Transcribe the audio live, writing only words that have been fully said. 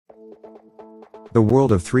The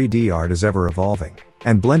world of 3D art is ever evolving,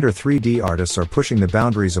 and Blender 3D artists are pushing the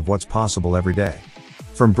boundaries of what's possible every day.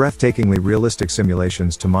 From breathtakingly realistic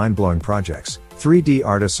simulations to mind-blowing projects, 3D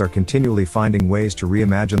artists are continually finding ways to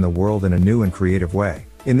reimagine the world in a new and creative way.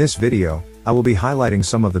 In this video, I will be highlighting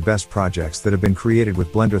some of the best projects that have been created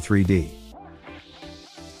with Blender 3D.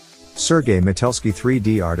 Sergey Metelsky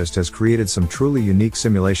 3D artist has created some truly unique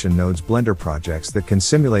simulation nodes Blender projects that can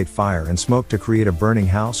simulate fire and smoke to create a burning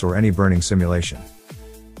house or any burning simulation.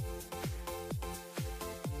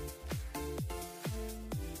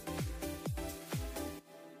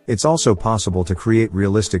 It's also possible to create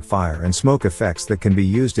realistic fire and smoke effects that can be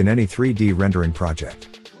used in any 3D rendering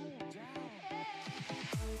project.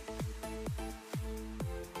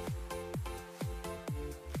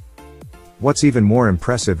 What's even more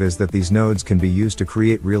impressive is that these nodes can be used to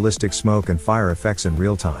create realistic smoke and fire effects in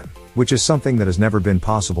real time, which is something that has never been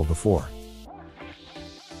possible before.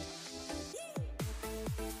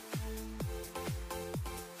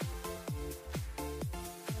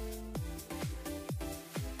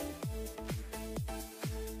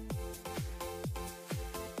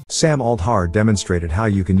 Sam Aldhar demonstrated how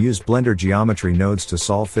you can use Blender geometry nodes to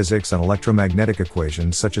solve physics and electromagnetic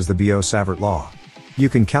equations such as the Biot-Savart law. You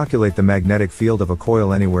can calculate the magnetic field of a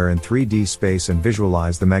coil anywhere in 3D space and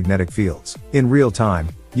visualize the magnetic fields. In real time,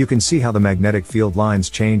 you can see how the magnetic field lines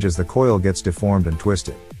change as the coil gets deformed and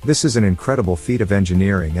twisted. This is an incredible feat of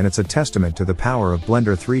engineering, and it's a testament to the power of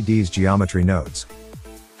Blender 3D's geometry nodes.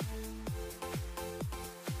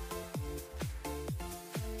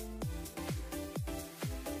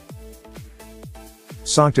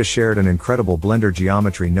 Sancta shared an incredible Blender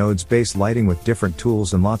geometry nodes-based lighting with different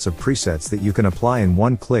tools and lots of presets that you can apply in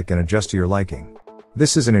one click and adjust to your liking.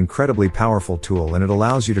 This is an incredibly powerful tool, and it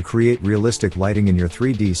allows you to create realistic lighting in your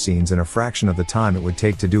 3D scenes in a fraction of the time it would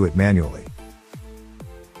take to do it manually.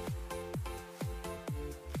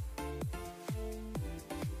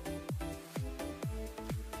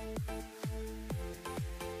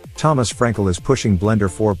 Thomas Frankel is pushing Blender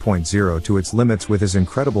 4.0 to its limits with his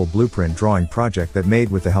incredible blueprint drawing project that made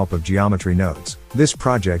with the help of geometry nodes. This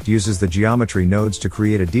project uses the geometry nodes to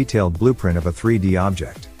create a detailed blueprint of a 3D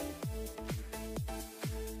object.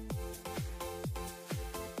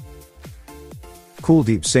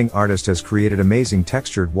 Kuldeep Singh artist has created amazing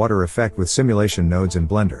textured water effect with simulation nodes in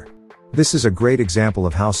Blender. This is a great example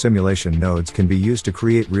of how simulation nodes can be used to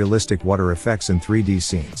create realistic water effects in 3D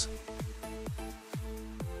scenes.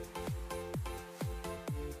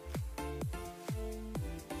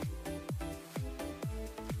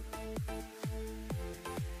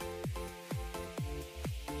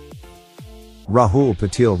 Rahul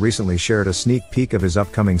Patil recently shared a sneak peek of his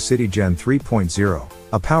upcoming CityGen 3.0,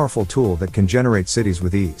 a powerful tool that can generate cities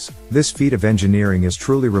with ease. This feat of engineering is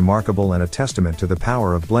truly remarkable and a testament to the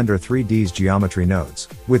power of Blender 3D's geometry nodes.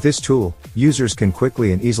 With this tool, users can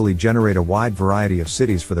quickly and easily generate a wide variety of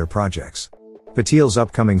cities for their projects. Patil's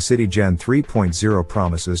upcoming CityGen 3.0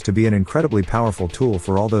 promises to be an incredibly powerful tool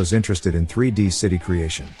for all those interested in 3D city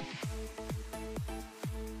creation.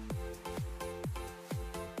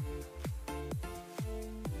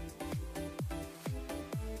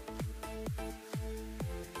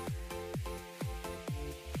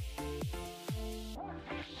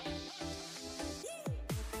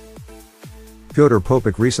 Pyotr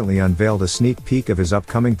Popek recently unveiled a sneak peek of his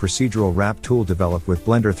upcoming procedural wrap tool developed with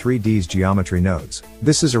Blender 3D's geometry nodes.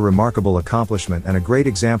 This is a remarkable accomplishment and a great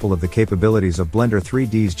example of the capabilities of Blender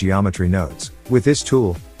 3D's geometry nodes. With this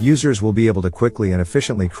tool, users will be able to quickly and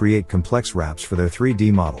efficiently create complex wraps for their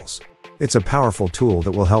 3D models. It's a powerful tool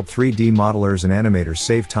that will help 3D modelers and animators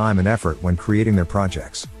save time and effort when creating their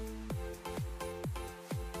projects.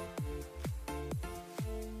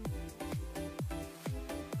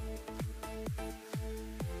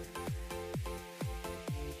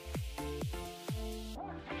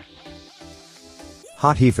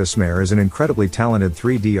 Hatif Asmer is an incredibly talented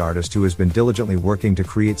 3D artist who has been diligently working to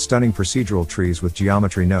create stunning procedural trees with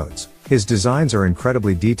geometry nodes. His designs are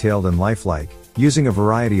incredibly detailed and lifelike, using a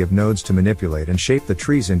variety of nodes to manipulate and shape the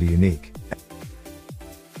trees into unique.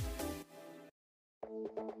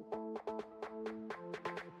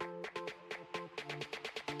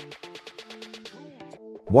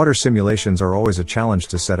 Water simulations are always a challenge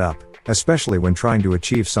to set up, especially when trying to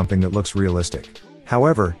achieve something that looks realistic.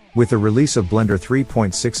 However, with the release of Blender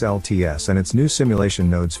 3.6 LTS and its new simulation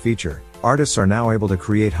nodes feature, artists are now able to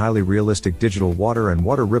create highly realistic digital water and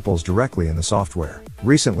water ripples directly in the software.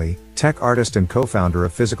 Recently, tech artist and co-founder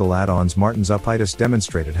of physical add-ons Martin Zupaitis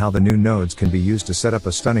demonstrated how the new nodes can be used to set up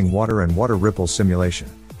a stunning water and water ripples simulation.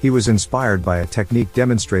 He was inspired by a technique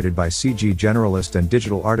demonstrated by CG generalist and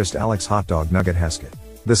digital artist Alex Hotdog Nugget Heskett.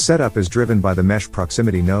 The setup is driven by the mesh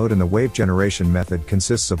proximity node, and the wave generation method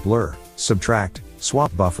consists of blur, subtract,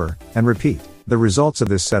 swap buffer, and repeat. The results of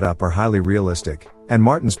this setup are highly realistic, and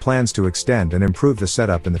Martin's plans to extend and improve the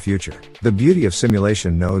setup in the future. The beauty of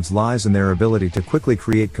simulation nodes lies in their ability to quickly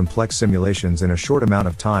create complex simulations in a short amount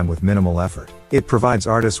of time with minimal effort. It provides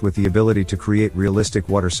artists with the ability to create realistic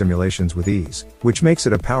water simulations with ease, which makes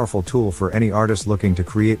it a powerful tool for any artist looking to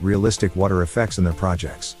create realistic water effects in their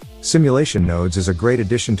projects. Simulation nodes is a great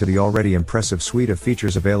addition to the already impressive suite of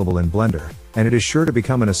features available in Blender, and it is sure to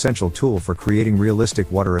become an essential tool for creating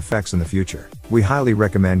realistic water effects in the future. We highly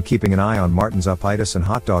recommend keeping an eye on Martin's Upitis and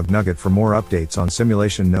Hot Dog Nugget for more updates on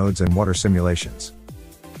simulation nodes and water simulations.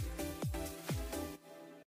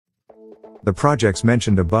 The projects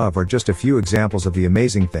mentioned above are just a few examples of the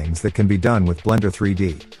amazing things that can be done with Blender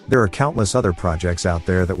 3D. There are countless other projects out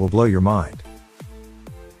there that will blow your mind.